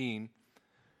verse 18,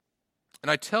 "And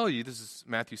I tell you," this is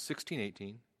Matthew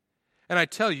 16:18, "and I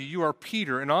tell you, you are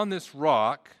Peter, and on this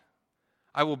rock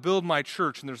I will build my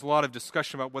church." And there's a lot of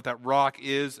discussion about what that rock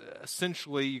is.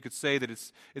 Essentially, you could say that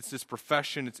it's this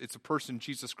profession. It's a person,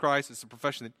 Jesus Christ. It's a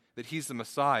profession that he's the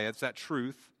Messiah. It's that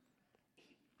truth.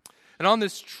 And on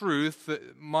this truth,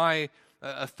 my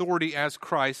authority as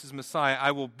Christ, as Messiah,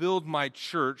 I will build my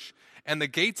church, and the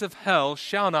gates of hell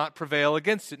shall not prevail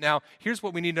against it. Now, here's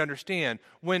what we need to understand.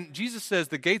 When Jesus says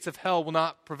the gates of hell will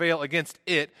not prevail against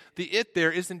it, the it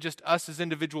there isn't just us as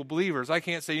individual believers. I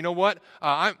can't say, you know what,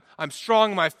 I'm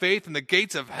strong in my faith, and the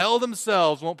gates of hell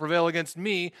themselves won't prevail against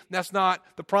me. That's not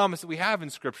the promise that we have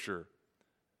in Scripture.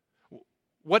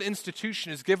 What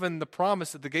institution is given the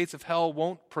promise that the gates of hell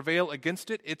won't prevail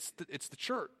against it? It's the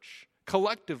church,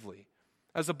 collectively,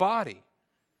 as a body.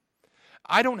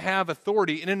 I don't have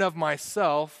authority in and of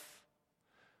myself,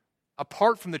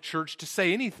 apart from the church, to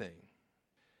say anything.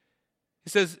 He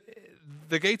says,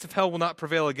 the gates of hell will not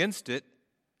prevail against it.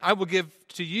 I will give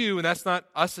to you, and that's not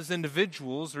us as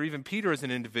individuals, or even Peter as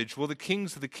an individual, the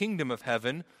kings of the kingdom of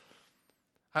heaven.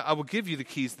 I will give you the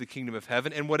keys to the kingdom of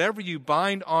heaven, and whatever you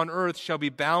bind on earth shall be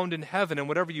bound in heaven, and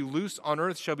whatever you loose on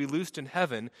earth shall be loosed in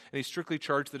heaven. And he strictly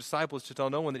charged the disciples to tell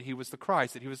no one that he was the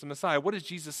Christ, that he was the Messiah. What is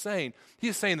Jesus saying? He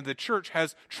is saying that the church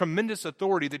has tremendous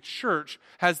authority. The church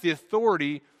has the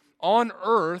authority on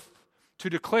earth to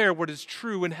declare what is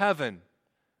true in heaven.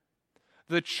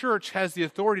 The church has the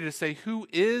authority to say who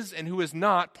is and who is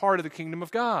not part of the kingdom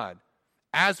of God,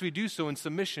 as we do so in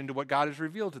submission to what God has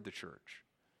revealed to the church.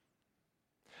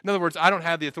 In other words, I don't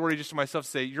have the authority just to myself to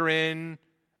say, you're in,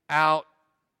 out,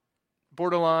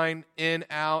 borderline, in,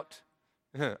 out,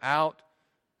 out.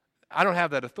 I don't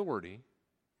have that authority.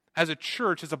 As a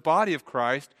church, as a body of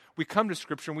Christ, we come to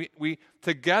Scripture and we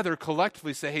together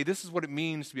collectively say, hey, this is what it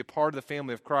means to be a part of the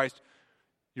family of Christ.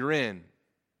 You're in.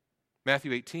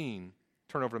 Matthew 18,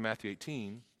 turn over to Matthew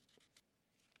 18.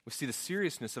 We see the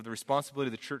seriousness of the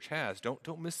responsibility the church has.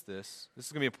 Don't miss this. This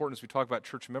is going to be important as we talk about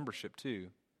church membership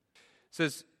too. It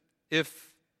says,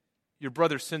 if your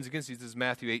brother sins against you, this is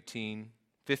Matthew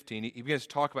 18:15. He begins to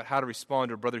talk about how to respond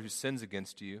to a brother who sins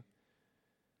against you.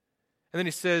 And then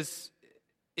he says,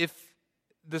 if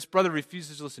this brother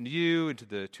refuses to listen to you and to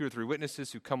the 2 or 3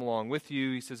 witnesses who come along with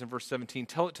you, he says in verse 17,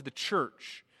 tell it to the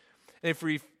church. And if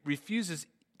he refuses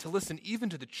to listen even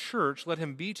to the church, let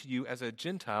him be to you as a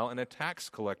Gentile and a tax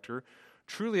collector.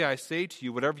 Truly I say to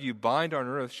you, whatever you bind on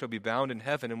earth shall be bound in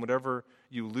heaven, and whatever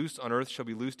you loose on earth shall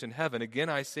be loosed in heaven. Again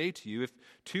I say to you, if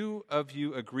 2 of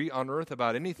you agree on earth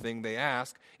about anything they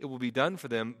ask, it will be done for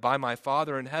them by my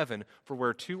Father in heaven. For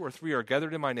where 2 or 3 are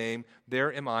gathered in my name,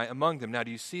 there am I among them. Now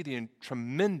do you see the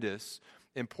tremendous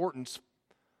importance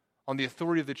on the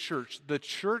authority of the church? The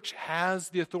church has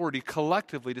the authority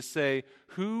collectively to say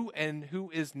who and who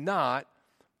is not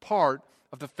part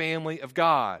of the family of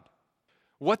God.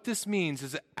 What this means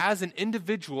is that as an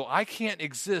individual, I can't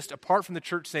exist apart from the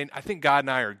church saying, I think God and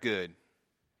I are good.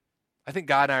 I think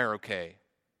God and I are okay.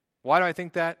 Why do I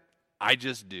think that? I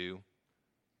just do.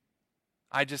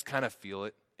 I just kind of feel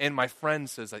it. And my friend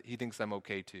says that he thinks I'm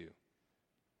okay too.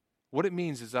 What it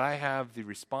means is that I have the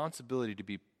responsibility to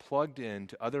be plugged in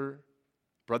to other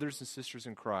brothers and sisters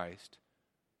in Christ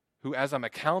who, as I'm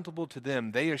accountable to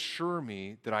them, they assure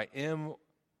me that I am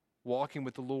walking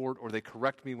with the Lord, or they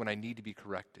correct me when I need to be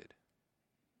corrected.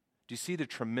 Do you see the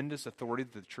tremendous authority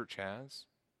that the church has?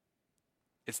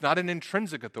 It's not an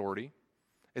intrinsic authority.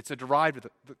 It's a derived,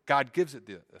 God gives it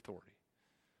the authority.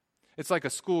 It's like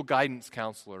a school guidance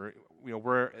counselor. You know,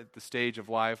 we're at the stage of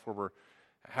life where we're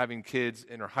having kids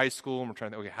in our high school, and we're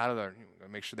trying to, okay, how do they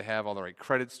make sure they have all the right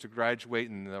credits to graduate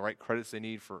and the right credits they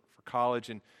need for college.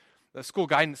 And the school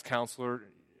guidance counselor,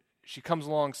 she comes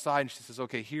alongside and she says,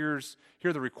 okay, here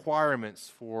are the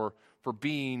requirements for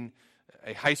being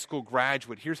a high school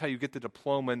graduate. Here's how you get the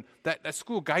diploma. And that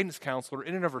school guidance counselor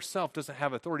in and of herself doesn't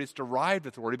have authority. It's derived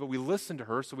authority, but we listen to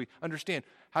her so we understand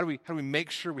how do we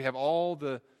make sure we have all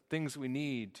the things we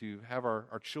need to have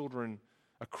our children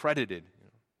accredited.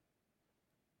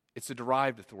 It's a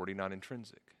derived authority, not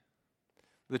intrinsic.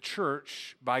 The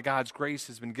church, by God's grace,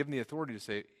 has been given the authority to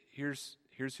say, here's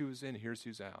who's in, here's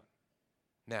who's out.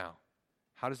 Now,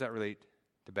 how does that relate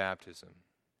to baptism?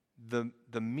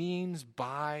 The means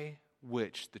by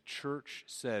which the church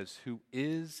says who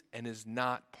is and is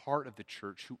not part of the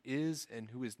church, who is and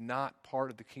who is not part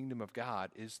of the kingdom of God,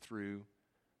 is through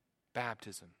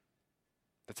baptism.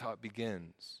 That's how it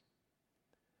begins.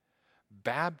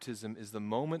 Baptism is the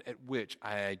moment at which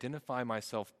I identify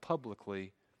myself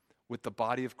publicly with the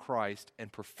body of Christ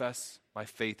and profess my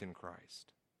faith in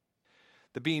Christ.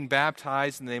 The being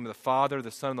baptized in the name of the Father,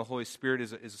 the Son, and the Holy Spirit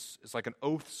is like an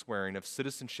oath swearing of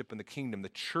citizenship in the kingdom. The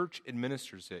church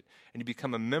administers it, and you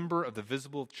become a member of the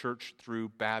visible church through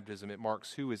baptism. It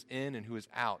marks who is in and who is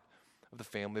out of the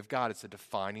family of God. It's a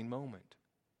defining moment.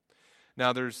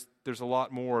 Now, there's a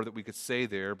lot more that we could say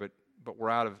there, but we're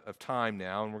out of time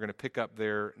now, and we're going to pick up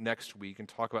there next week and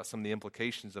talk about some of the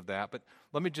implications of that. But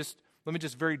let me just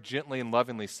very gently and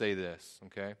lovingly say this,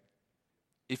 okay?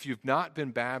 If you've not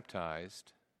been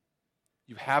baptized,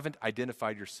 you haven't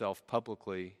identified yourself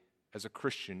publicly as a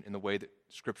Christian in the way that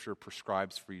Scripture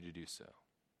prescribes for you to do so.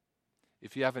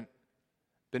 If you haven't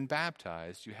been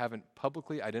baptized, you haven't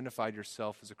publicly identified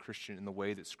yourself as a Christian in the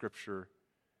way that Scripture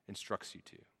instructs you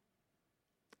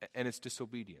to. And it's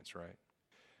disobedience, right?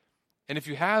 And if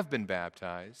you have been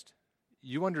baptized,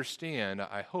 you understand,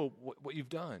 I hope, what you've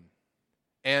done.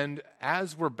 And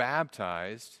as we're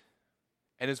baptized,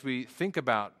 and as we think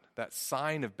about that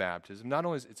sign of baptism, not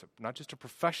only is it's not just a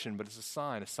profession, but it's a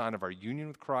sign of our union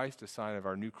with Christ, a sign of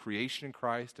our new creation in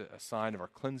Christ, a sign of our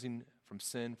cleansing from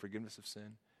sin, forgiveness of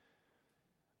sin.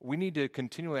 We need to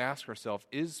continually ask ourselves,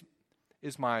 is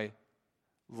my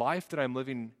life that I'm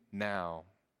living now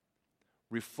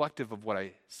reflective of what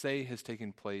I say has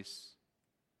taken place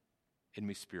in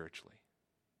me spiritually?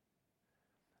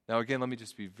 Now again, let me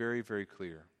just be very, very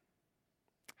clear.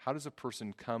 How does a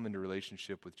person come into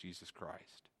relationship with Jesus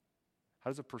Christ? How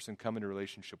does a person come into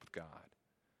relationship with God?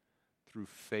 Through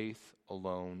faith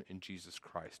alone in Jesus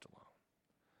Christ alone.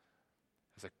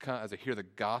 As I hear the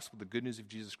gospel, the good news of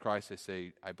Jesus Christ, I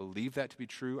say, I believe that to be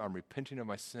true. I'm repenting of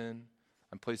my sin.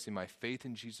 I'm placing my faith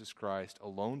in Jesus Christ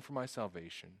alone for my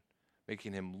salvation,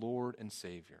 making him Lord and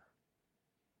Savior,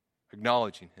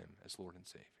 acknowledging him as Lord and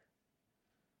Savior.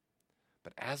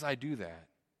 But as I do that,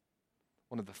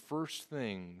 one of the first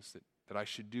things that I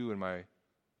should do in my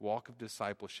walk of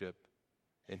discipleship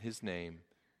in his name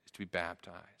is to be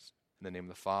baptized in the name of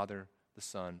the Father, the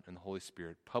Son, and the Holy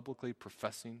Spirit, publicly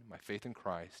professing my faith in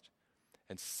Christ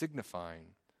and signifying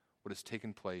what has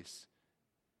taken place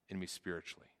in me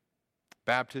spiritually.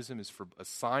 Baptism is a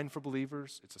sign for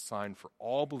believers. It's a sign for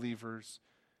all believers.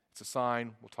 It's a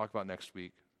sign, we'll talk about next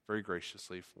week, very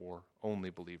graciously, for only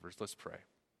believers. Let's pray.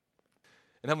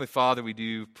 And Heavenly Father, we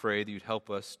do pray that you'd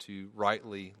help us to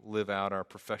rightly live out our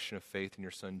profession of faith in your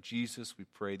Son, Jesus. We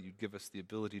pray that you'd give us the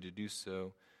ability to do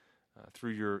so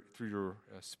through your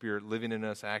Spirit living in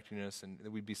us, acting in us, and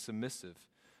that we'd be submissive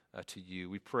to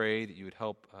you. We pray that you would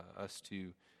help us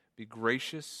to be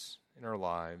gracious in our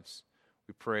lives.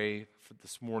 We pray for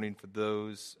this morning for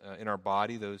those in our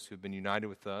body, those who have been united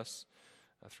with us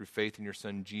through faith in your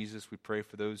Son, Jesus. We pray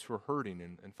for those who are hurting.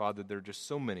 And Father, there are just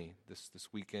so many this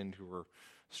weekend who are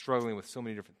struggling with so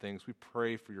many different things. We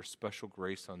pray for your special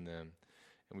grace on them.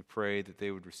 And we pray that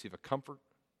they would receive a comfort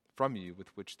from you with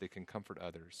which they can comfort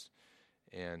others.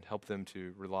 And help them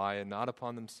to rely not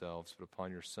upon themselves, but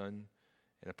upon your Son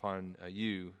and upon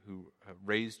you who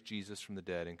raised Jesus from the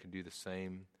dead and can do the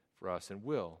same for us and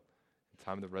will in the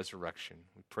time of the resurrection.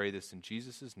 We pray this in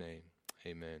Jesus' name.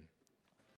 Amen.